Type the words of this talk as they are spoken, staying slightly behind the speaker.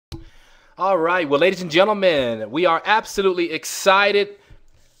All right, well, ladies and gentlemen, we are absolutely excited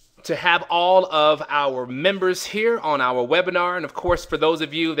to have all of our members here on our webinar. And of course, for those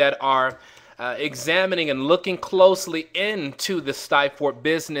of you that are examining and looking closely into the Stiforp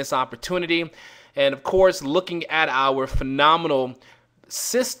business opportunity, and of course, looking at our phenomenal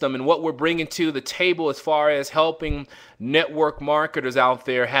system and what we're bringing to the table as far as helping network marketers out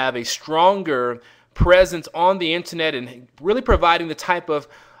there have a stronger presence on the internet and really providing the type of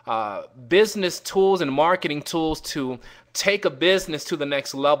business tools and marketing tools to take a business to the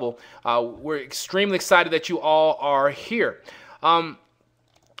next level. We're extremely excited that you all are here.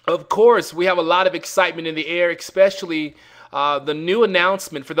 Of course, we have a lot of excitement in the air, especially the new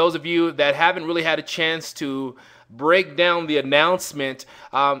announcement. For those of you that haven't really had a chance to break down the announcement,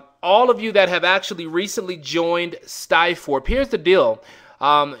 all of you that have actually recently joined Stiforp, here's the deal.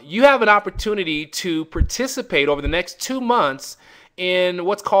 You have an opportunity to participate over the next 2 months in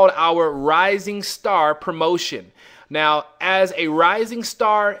what's called our Rising Star promotion. Now, as a Rising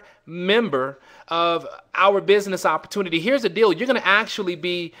Star member of our business opportunity, here's the deal. You're going to actually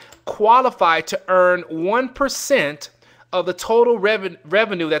be qualified to earn 1% of the total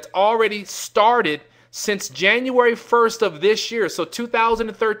revenue that's already started since January 1st of this year. So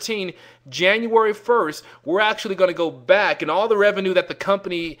 2013, January 1st, we're actually going to go back, and all the revenue that the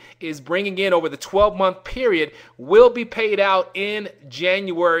company is bringing in over the 12-month period will be paid out in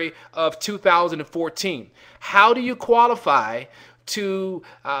January of 2014. How do you qualify to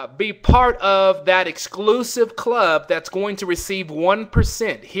be part of that exclusive club that's going to receive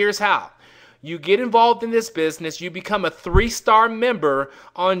 1%? Here's how. You get involved in this business, you become a 3-star member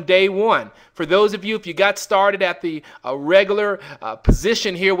on day 1. For those of you, if you got started at the regular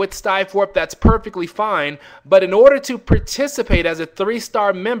position here with Stiforp, that's perfectly fine. But in order to participate as a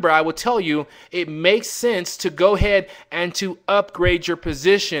 3-star member, I will tell you, it makes sense to go ahead and to upgrade your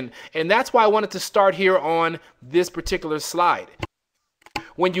position. And that's why I wanted to start here on this particular slide.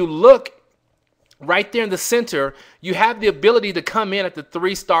 When you look right there in the center, you have the ability to come in at the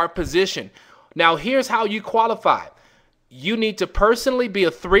 3-star position. Now, here's how you qualify. You need to personally be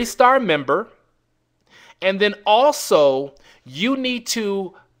a 3-star member, and then also you need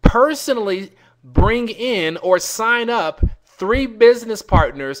to personally bring in or sign up 3 business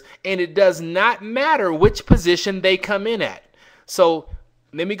partners, and it does not matter which position they come in at. So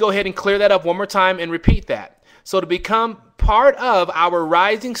let me go ahead and clear that up one more time and repeat that. So to become part of our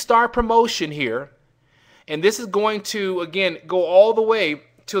Rising Star promotion here, and this is going to, again, go all the way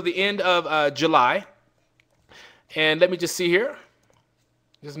till the end of July. And let me just see here.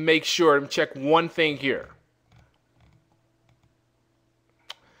 Just make sure and check one thing here.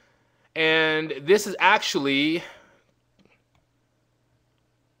 And this is actually,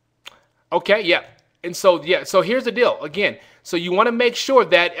 okay, yeah. And so, yeah, so here's the deal. Again, so you want to make sure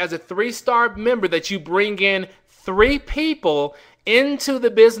that as a 3-star member that you bring in 3 people into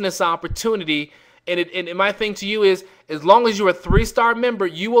the business opportunity. And my thing to you is, as long as you're a 3-star member,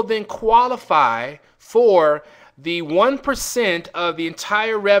 you will then qualify for the 1% of the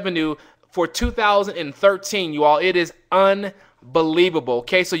entire revenue for 2013, you all. It is unbelievable.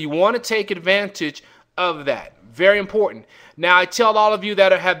 Okay, so you want to take advantage of that. Very important. Now, I tell all of you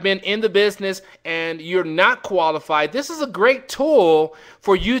that have been in the business and you're not qualified, this is a great tool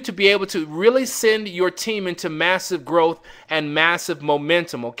for you to be able to really send your team into massive growth and massive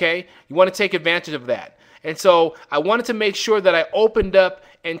momentum, okay? You want to take advantage of that. And so I wanted to make sure that I opened up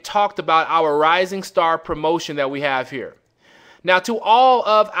and talked about our Rising Star promotion that we have here. Now, to all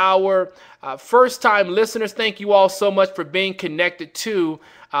of our first-time listeners, thank you all so much for being connected to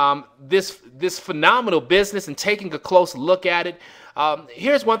this phenomenal business and taking a close look at it.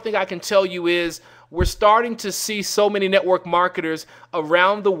 Here's one thing I can tell you is we're starting to see so many network marketers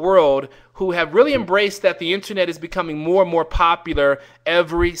around the world who have really embraced that the internet is becoming more and more popular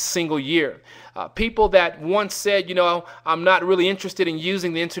every single year. People that once said, you know, I'm not really interested in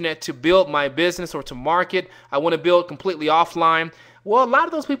using the internet to build my business or to market. I want to build completely offline. Well, a lot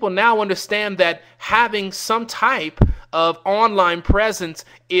of those people now understand that having some type of online presence,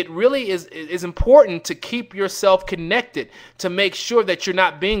 it really is important to keep yourself connected, to make sure that you're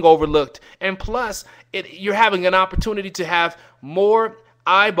not being overlooked. And plus, you're having an opportunity to have more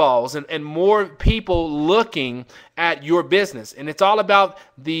eyeballs and more people looking at your business. And it's all about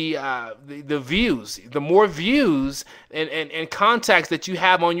the views. The more views and contacts that you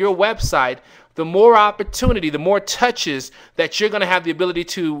have on your website, the more opportunity, the more touches that you're going to have the ability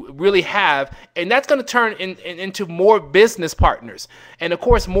to really have. And that's going to turn into more business partners. And of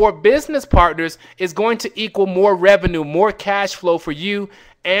course, more business partners is going to equal more revenue, more cash flow for you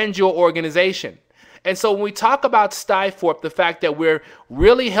and your organization. And so when we talk about Stiforp, the fact that we're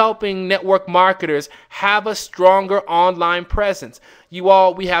really helping network marketers have a stronger online presence.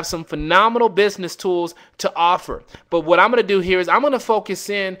 We have some phenomenal business tools to offer. But what I'm going to do here is I'm going to focus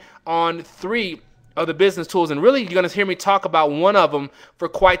in on 3 of the business tools, and really you're going to hear me talk about one of them for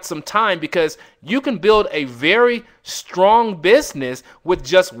quite some time, because you can build a very strong business with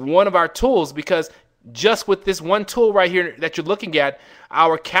just one of our tools. Because just with this one tool right here that you're looking at,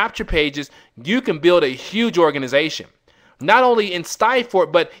 our capture pages, you can build a huge organization. Not only in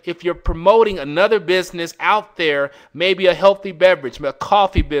Stiforp, but if you're promoting another business out there, maybe a healthy beverage, a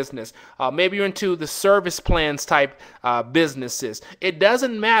coffee business, maybe you're into the service plans type businesses. It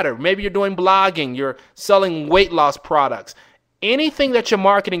doesn't matter. Maybe you're doing blogging, you're selling weight loss products. Anything that you're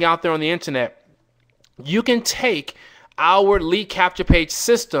marketing out there on the internet, you can take our lead capture page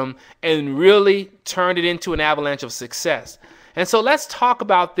system and really turn it into an avalanche of success. And so let's talk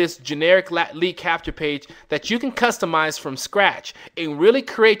about this generic lead capture page that you can customize from scratch and really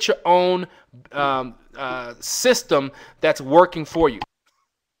create your own system that's working for you.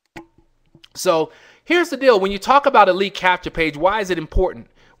 So here's the deal. When you talk about a lead capture page, why is it important?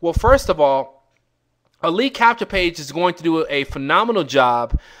 Well, first of all, a lead capture page is going to do a phenomenal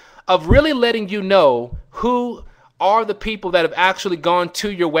job of really letting you know who are the people that have actually gone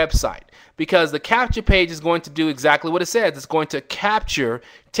to your website. Because the capture page is going to do exactly what it says. It's going to capture,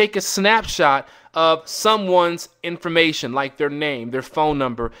 take a snapshot of someone's information, like their name, their phone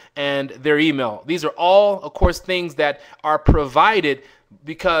number, and their email. These are all, of course, things that are provided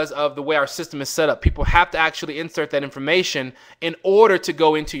because of the way our system is set up. People have to actually insert that information in order to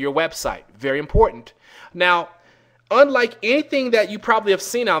go into your website. Very important. Now, unlike anything that you probably have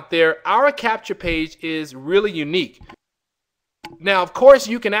seen out there, our capture page is really unique. Now, of course,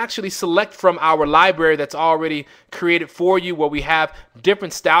 you can actually select from our library that's already created for you, where we have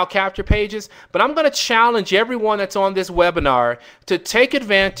different style capture pages. But I'm going to challenge everyone that's on this webinar to take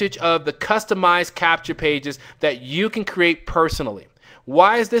advantage of the customized capture pages that you can create personally.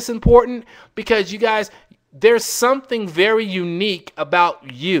 Why is this important? Because you guys, there's something very unique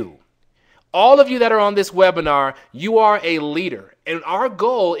about you. All of you that are on this webinar, you are a leader. And our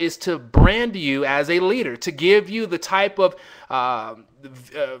goal is to brand you as a leader, to give you the type of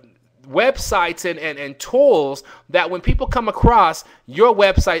websites and tools that when people come across your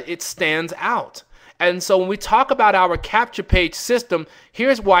website, it stands out. And so when we talk about our capture page system,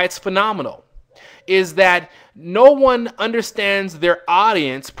 here's why it's phenomenal. Is that no one understands their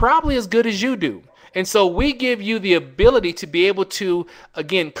audience probably as good as you do. And so we give you the ability to be able to,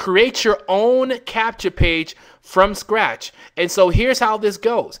 again, create your own capture page from scratch. And so here's how this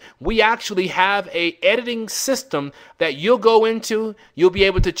goes. We actually have an editing system that you'll go into. You'll be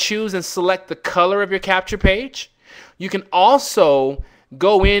able to choose and select the color of your capture page. You can also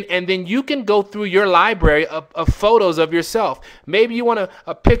go in and then you can go through your library of photos of yourself. Maybe you want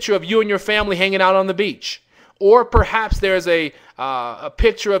a picture of you and your family hanging out on the beach. Or perhaps there's a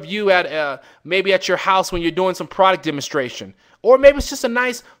picture of you at maybe at your house when you're doing some product demonstration. Or maybe it's just a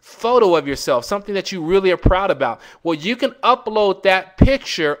nice photo of yourself, something that you really are proud about. Well, you can upload that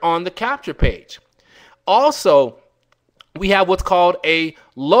picture on the capture page. Also, we have what's called a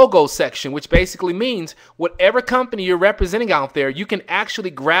logo section, which basically means whatever company you're representing out there, you can actually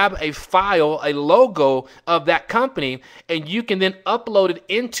grab a file, a logo of that company, and you can then upload it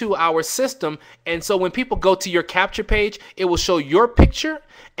into our system. And so when people go to your capture page, it will show your picture,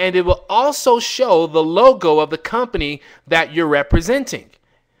 and it will also show the logo of the company that you're representing.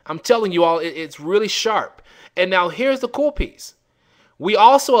 I'm telling you all, it's really sharp. And now here's the cool piece. We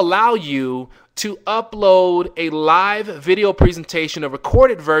also allow you to upload a live video presentation, a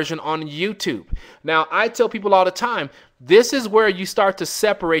recorded version on YouTube. Now, I tell people all the time, this is where you start to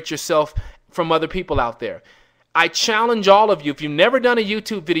separate yourself from other people out there. I challenge all of you, if you've never done a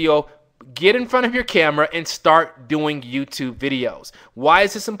YouTube video, get in front of your camera and start doing YouTube videos. Why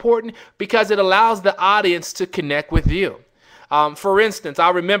is this important? Because it allows the audience to connect with you. For instance, I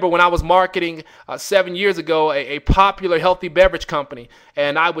remember when I was marketing 7 years ago a popular healthy beverage company,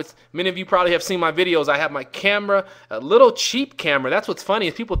 and many of you probably have seen my videos. I have my camera, a little cheap camera. That's what's funny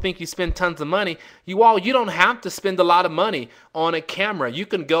is people think you spend tons of money. You don't have to spend a lot of money on a camera. You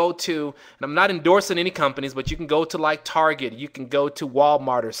can go to, and I'm not endorsing any companies, but you can go to like Target, you can go to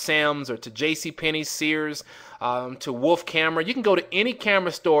Walmart or Sam's or to JCPenney, Sears, to Wolf Camera. You can go to any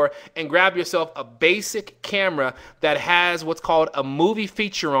camera store and grab yourself a basic camera that has what's called a movie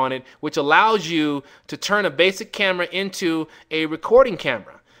feature on it, which allows you to turn a basic camera into a recording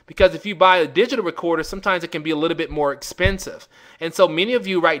camera. because if you buy a digital recorder, sometimes it can be a little bit more expensive. And so many of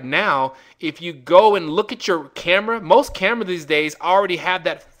you right now, if you go and look at your camera, most cameras these days already have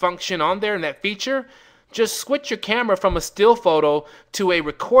that function on there and that feature. Just switch your camera from a still photo to a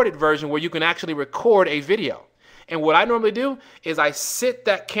recorded version where you can actually record a video. And what I normally do is I sit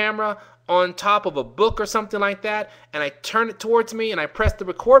that camera on top of a book or something like that, and I turn it towards me and I press the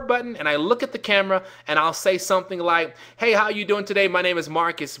record button and I look at the camera and I'll say something like, hey, how you doing today? My name is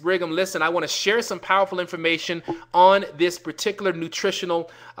Marcus Brigham. Listen, I want to share some powerful information on this particular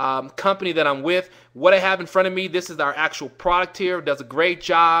nutritional company that I'm with. What I have in front of me, this is our actual product here. It does a great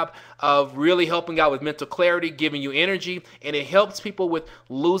job of really helping out with mental clarity, giving you energy, and it helps people with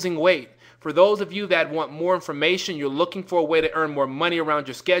losing weight. For those of you that want more information, you're looking for a way to earn more money around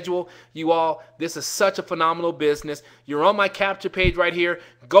your schedule, you all, this is such a phenomenal business. You're on my capture page right here.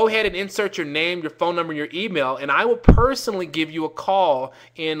 Go ahead and insert your name, your phone number, and your email, and I will personally give you a call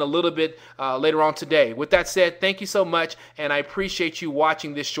in a little bit later on today. With that said, thank you so much, and I appreciate you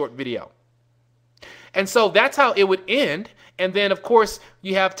watching this short video. And so that's how it would end. And then, of course,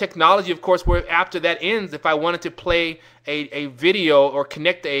 you have technology, of course, where after that ends, if I wanted to play a video or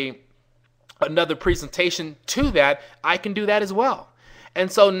connect another presentation to that, I can do that as well.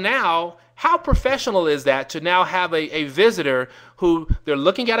 And so now, how professional is that to now have a visitor who they're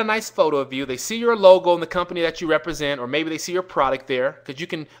looking at a nice photo of you, they see your logo and the company that you represent, or maybe they see your product there, because you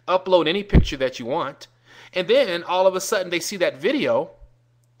can upload any picture that you want, and then all of a sudden they see that video.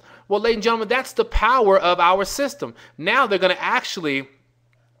 Well, ladies and gentlemen, that's the power of our system. Now they're going to actually,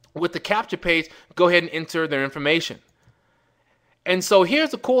 with the capture page, go ahead and enter their information. And so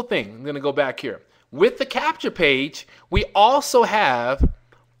here's the cool thing. I'm going to go back here. With the capture page, we also have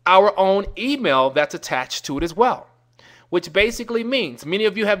our own email that's attached to it as well, which basically means, many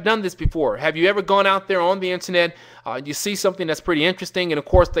of you have done this before. Have you ever gone out there on the internet, you see something that's pretty interesting, and of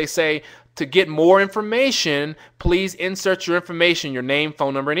course they say, to get more information, please insert your information, your name,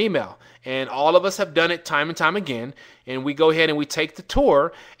 phone number, and email. And all of us have done it time and time again, and we go ahead and we take the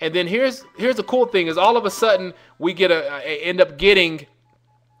tour. And then here's the cool thing is, all of a sudden we get end up getting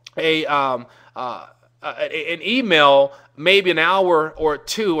an email, maybe an hour or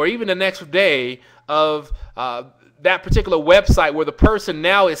two, or even the next day, of that particular website, where the person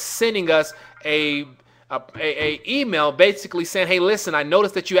now is sending us a email basically saying, hey, listen, I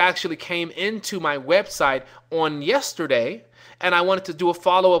noticed that you actually came into my website on yesterday, and I wanted to do a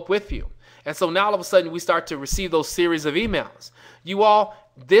follow-up with you. And so now all of a sudden we start to receive those series of emails. You all,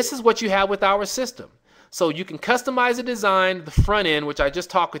 this is what you have with our system. So you can customize the design, the front end, which I just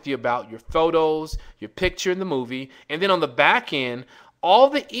talked with you about, your photos, your picture in the movie, and then on the back end, all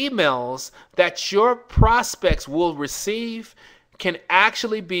the emails that your prospects will receive can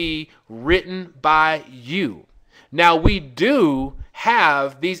actually be written by you. Now, we do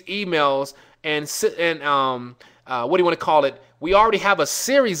have these emails and what do you want to call it? We already have a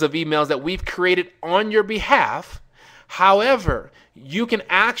series of emails that we've created on your behalf. However, you can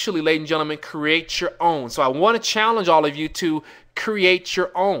actually, ladies and gentlemen, create your own. So I want to challenge all of you to create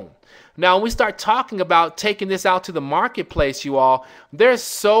your own. Now, when we start talking about taking this out to the marketplace, you all, there's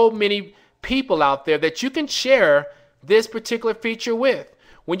so many people out there that you can share this particular feature with.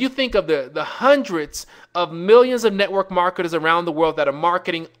 When you think of the hundreds of millions of network marketers around the world that are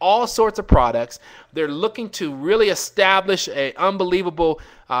marketing all sorts of products, they're looking to really establish an unbelievable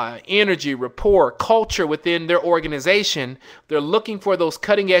energy, rapport, culture within their organization. They're looking for those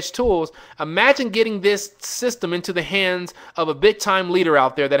cutting edge tools. Imagine getting this system into the hands of a big time leader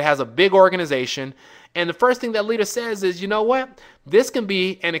out there that has a big organization. And the first thing that leader says is, you know what? This can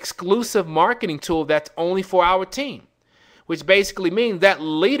be an exclusive marketing tool that's only for our team. Which basically means that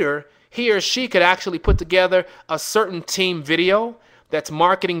leader, he or she could actually put together a certain team video that's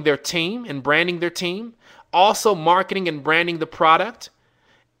marketing their team and branding their team, also marketing and branding the product.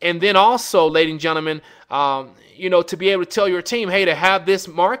 And then also, ladies and gentlemen, to be able to tell your team, hey, to have this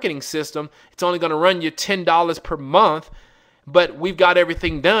marketing system, it's only going to run you $10 per month, but we've got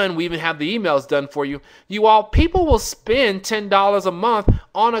everything done. We even have the emails done for you. You all, people will spend $10 a month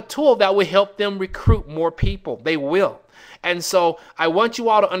on a tool that will help them recruit more people. They will. And so I want you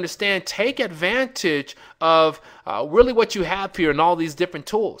all to understand, take advantage of really what you have here and all these different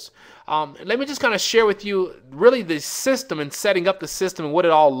tools. Let me just kind of share with you really the system and setting up the system and what it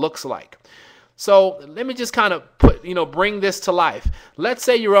all looks like. So let me just kind of bring this to life. Let's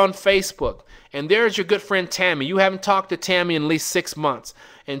say you're on Facebook And there's your good friend Tammy. You haven't talked to Tammy in at least 6 months.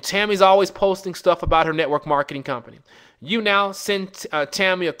 And Tammy's always posting stuff about her network marketing company. You now send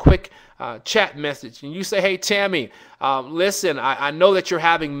Tammy a quick chat message. And you say, hey, Tammy, listen, I know that you're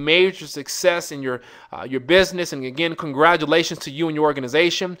having major success in your business. And again, congratulations to you and your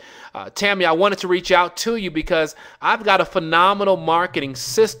organization. Tammy, I wanted to reach out to you because I've got a phenomenal marketing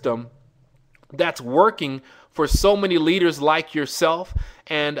system that's working for so many leaders like yourself,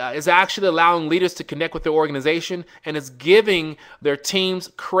 and is actually allowing leaders to connect with their organization, and is giving their teams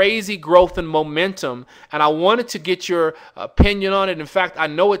crazy growth and momentum. And I wanted to get your opinion on it. In fact, I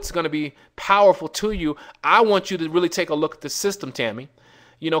know it's going to be powerful to you. I want you to really take a look at the system, Tammy.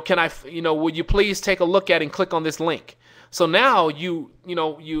 Would you please take a look at it and click on this link? So now you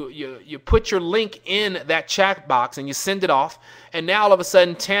put your link in that chat box and you send it off, and now all of a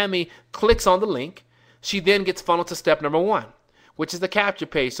sudden Tammy clicks on the link. She then gets funneled to step number 1, which is the capture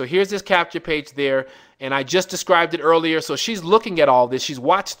page. So here's this capture page there, and I just described it earlier. So she's looking at all this. She's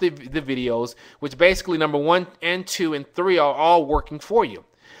watched the videos, which basically number 1 and 2 and 3 are all working for you.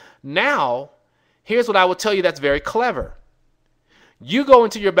 Now, here's what I will tell you that's very clever. You go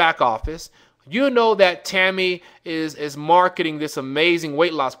into your back office. You know that Tammy is marketing this amazing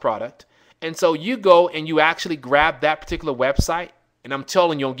weight loss product. And so you go and you actually grab that particular website. And I'm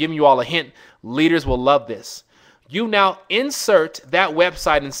telling you, I'm giving you all a hint. Leaders will love this. You now insert that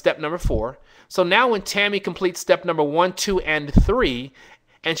website in step number 4. So now when Tammy completes step number 1, 2, and 3,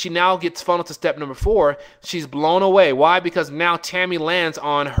 and she now gets funneled to step number 4, she's blown away. Why? Because now Tammy lands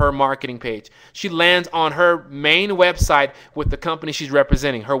on her marketing page. She lands on her main website with the company she's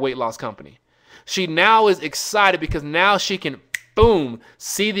representing, her weight loss company. She now is excited because now she can, boom,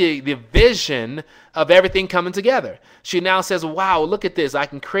 see the vision of everything coming together. She now says, wow, look at this. I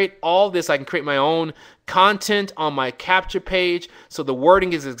can create all this. I can create my own content on my capture page. So the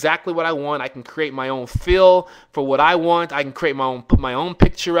wording is exactly what I want. I can create my own feel for what I want. I can create my own, put my own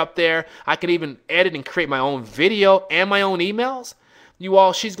picture up there. I can even edit and create my own video and my own emails. You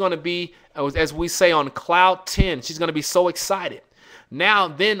all, she's going to be, as we say, on cloud 10. She's going to be so excited. Now,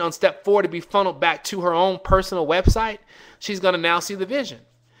 then on step 4, to be funneled back to her own personal website, she's going to now see the vision.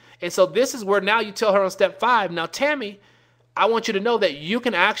 And so this is where now you tell her on step 5, now, Tammy, I want you to know that you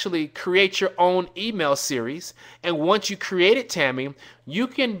can actually create your own email series. And once you create it, Tammy, you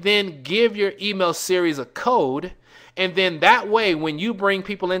can then give your email series a code. And then that way, when you bring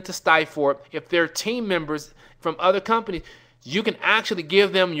people into Stiforp, if they're team members from other companies, you can actually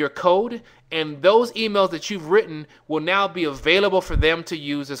give them your code, and those emails that you've written will now be available for them to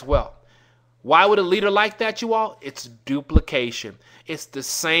use as well. Why would a leader like that, you all? It's duplication. It's the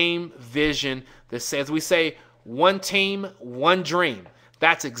same vision that says, we say, one team, one dream.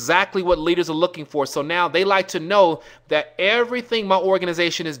 That's exactly what leaders are looking for. So now they like to know that everything my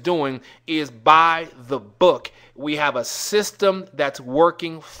organization is doing is by the book. We have a system that's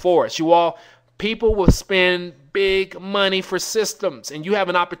working for us. You all, people will spend big money for systems, and you have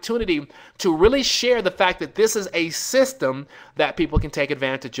an opportunity to really share the fact that this is a system that people can take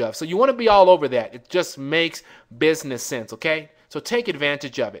advantage of. So you want to be all over that. It just makes business sense, okay? So take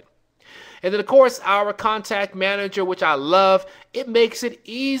advantage of it. And then, of course, our contact manager, which I love, it makes it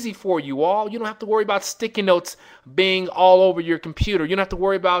easy for you all. You don't have to worry about sticky notes being all over your computer. You don't have to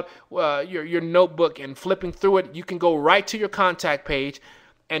worry about your notebook and flipping through it. You can go right to your contact page,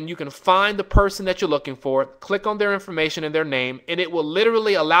 and you can find the person that you're looking for, click on their information and their name, and it will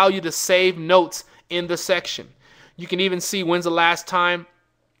literally allow you to save notes in the section. You can even see when's the last time,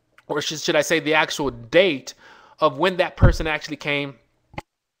 or should I say the actual date of when that person actually came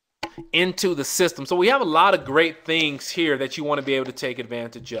into the system. So we have a lot of great things here that you want to be able to take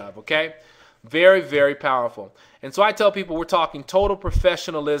advantage of, okay? Very, very powerful. And so I tell people we're talking total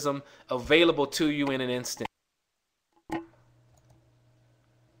professionalism available to you in an instant.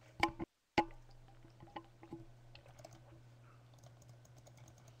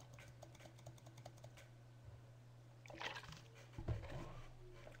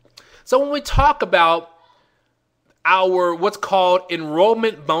 So when we talk about our what's called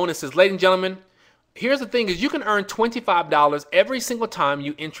enrollment bonuses, ladies and gentlemen, here's the thing is you can earn $25 every single time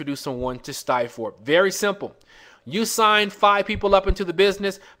you introduce someone to Stiforp. Very simple. You sign 5 people up into the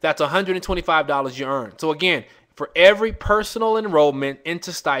business, that's $125 you earn. So again, for every personal enrollment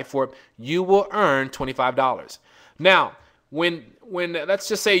into Stiforp, you will earn $25. Now, when let's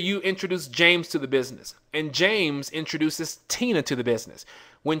just say you introduce James to the business, and James introduces Tina to the business.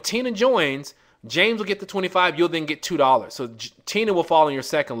 When Tina joins, James will get the $25, you'll then get $2. So Tina will fall on your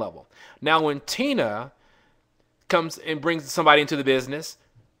second level. Now when Tina comes and brings somebody into the business,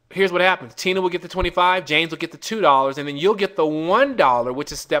 here's what happens. Tina will get the 25, James will get the $2, and then you'll get the $1,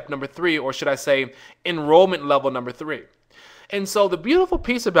 which is step number 3, or should I say enrollment level number 3. And so the beautiful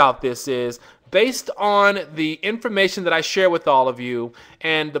piece about this is, based on the information that I share with all of you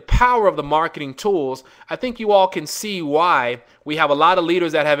and the power of the marketing tools, I think you all can see why we have a lot of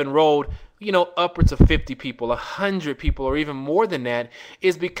leaders that have enrolled, you know, upwards of 50 people, 100 people, or even more than that,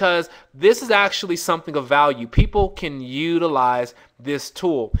 is because this is actually something of value. People can utilize this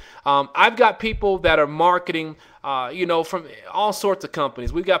tool. I've got people that are marketing, you know, from all sorts of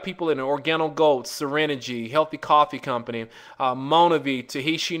companies. We've got people in Organo Gold, Serenergy, Healthy Coffee Company, Monavi,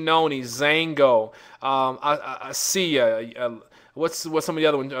 Tahishi Noni, Zango, Asia, what's some of the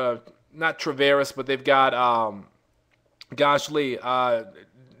other ones? Not Traveris, but they've got, gosh, Lee,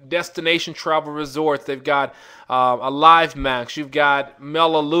 Destination Travel Resorts. They've got Alive Max. You've got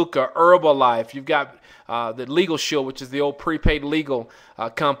Melaleuca, Herbalife. You've got the Legal Shield, which is the old prepaid legal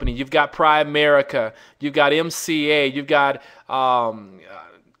company. You've got Primerica. You've got MCA. You've got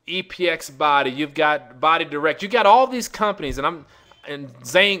EPX Body. You've got Body Direct. You've got all these companies, and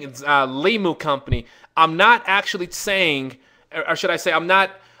Limu Company. I'm not actually saying, or should I say, I'm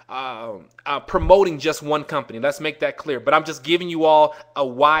not promoting just one company. Let's make that clear. But I'm just giving you all a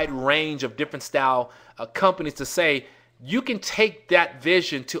wide range of different style companies to say you can take that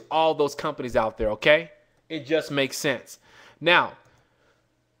vision to all those companies out there, okay? It just makes sense. Now,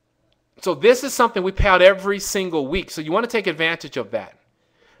 so this is something we pay out every single week. So you want to take advantage of that.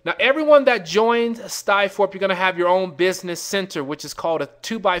 Now, everyone that joins Stiforp, you're going to have your own business center, which is called a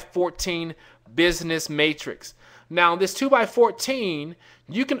 2x14 business matrix. Now, this 2x14,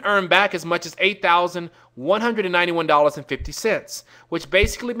 you can earn back as much as $8,191.50, which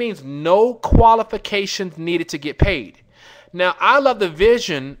basically means no qualifications needed to get paid. Now, I love the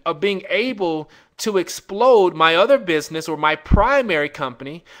vision of being able to explode my other business or my primary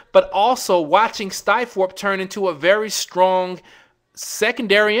company, but also watching Stiforp turn into a very strong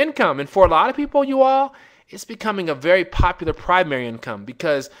secondary income. And for a lot of people, you all, it's becoming a very popular primary income,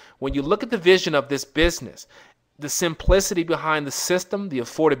 because when you look at the vision of this business, the simplicity behind the system, the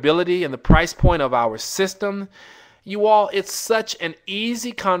affordability and the price point of our system, you all, it's such an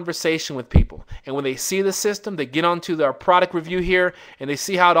easy conversation with people. And when they see the system, they get onto our product review here and they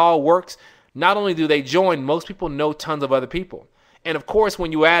see how it all works. Not only do they join, most people know tons of other people. And of course,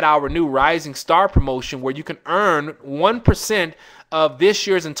 when you add our new Rising Star promotion, where you can earn 1% of this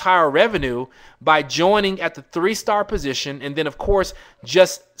year's entire revenue by joining at the 3-star position, and then of course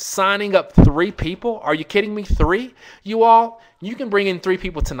just signing up 3 people. Are you kidding me? 3? You all, you can bring in 3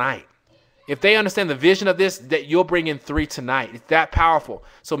 people tonight. If they understand the vision of this, that you'll bring in 3 tonight. It's that powerful.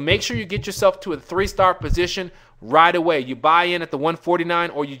 So make sure you get yourself to a 3-star position right away. You buy in at the 149,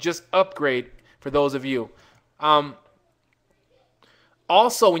 or you just upgrade for those of you.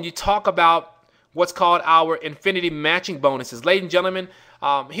 Also, when you talk about what's called our infinity matching bonuses, ladies and gentlemen,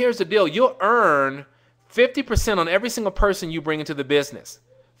 here's the deal. You'll earn 50% on every single person you bring into the business.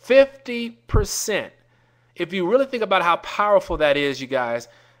 50%. If you really think about how powerful that is, you guys,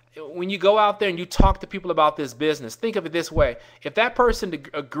 when you go out there and you talk to people about this business, think of it this way. If that person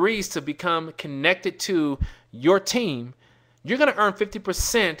agrees to become connected to your team, you're going to earn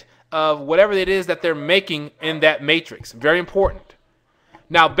 50% of whatever it is that they're making in that matrix. Very important.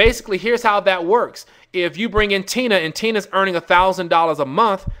 Now, basically, here's how that works. If you bring in Tina and Tina's earning $1,000 a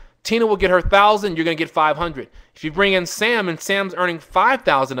month, Tina will get her $1,000, you're going to get $500. If you bring in Sam and Sam's earning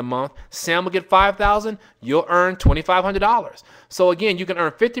 $5,000 a month, Sam will get $5,000, you'll earn $2,500. So again, you can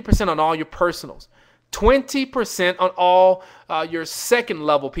earn 50% on all your personals, 20% on all your second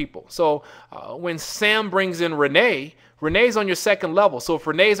level people. So when Sam brings in Renee, Renee's on your second level. So if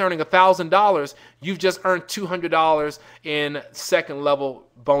Renee's earning $1,000, you've just earned $200 in second level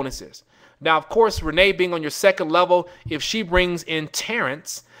bonuses. Now, of course, Renee being on your second level, if she brings in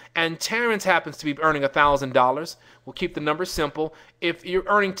Terrence, and Terrence happens to be earning $1,000, we'll keep the numbers simple. If you're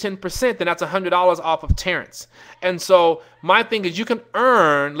earning 10%, then that's $100 off of Terrence. And so my thing is, you can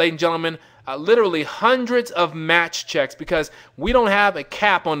earn, ladies and gentlemen, literally hundreds of match checks, because we don't have a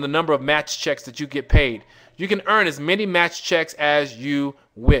cap on the number of match checks that you get paid. You can earn as many match checks as you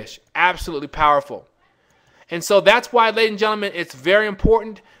wish. Absolutely powerful. And so that's why, ladies and gentlemen, it's very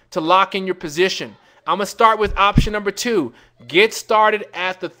important to lock in your position. I'm going to start with option number 2. Get started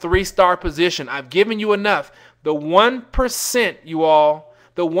at the 3-star position. I've given you enough. The 1%, you all,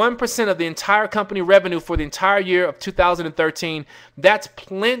 the 1% of the entire company revenue for the entire year of 2013, that's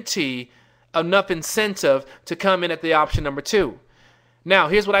plenty enough incentive to come in at the option number 2. Now,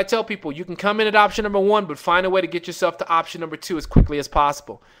 here's what I tell people. You can come in at option number 1, but find a way to get yourself to option number 2 as quickly as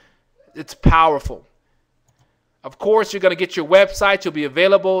possible. It's powerful. Of course, you're going to get your website. You'll be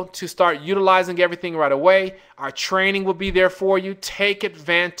available to start utilizing everything right away. Our training will be there for you. Take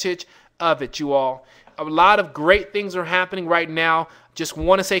advantage of it, you all. A lot of great things are happening right now. Just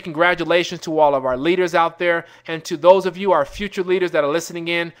want to say congratulations to all of our leaders out there, and to those of you, our future leaders that are listening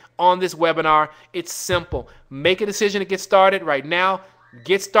in on this webinar. It's simple. Make a decision to get started right now.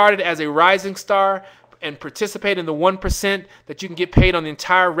 Get started as a rising star and participate in the 1% that you can get paid on the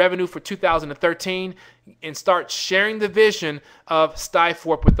entire revenue for 2013, and start sharing the vision of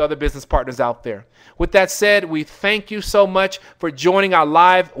Stiforp with other business partners out there. With that said, we thank you so much for joining our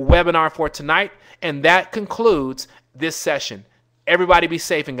live webinar for tonight, and that concludes this session. Everybody be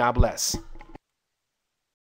safe and God bless.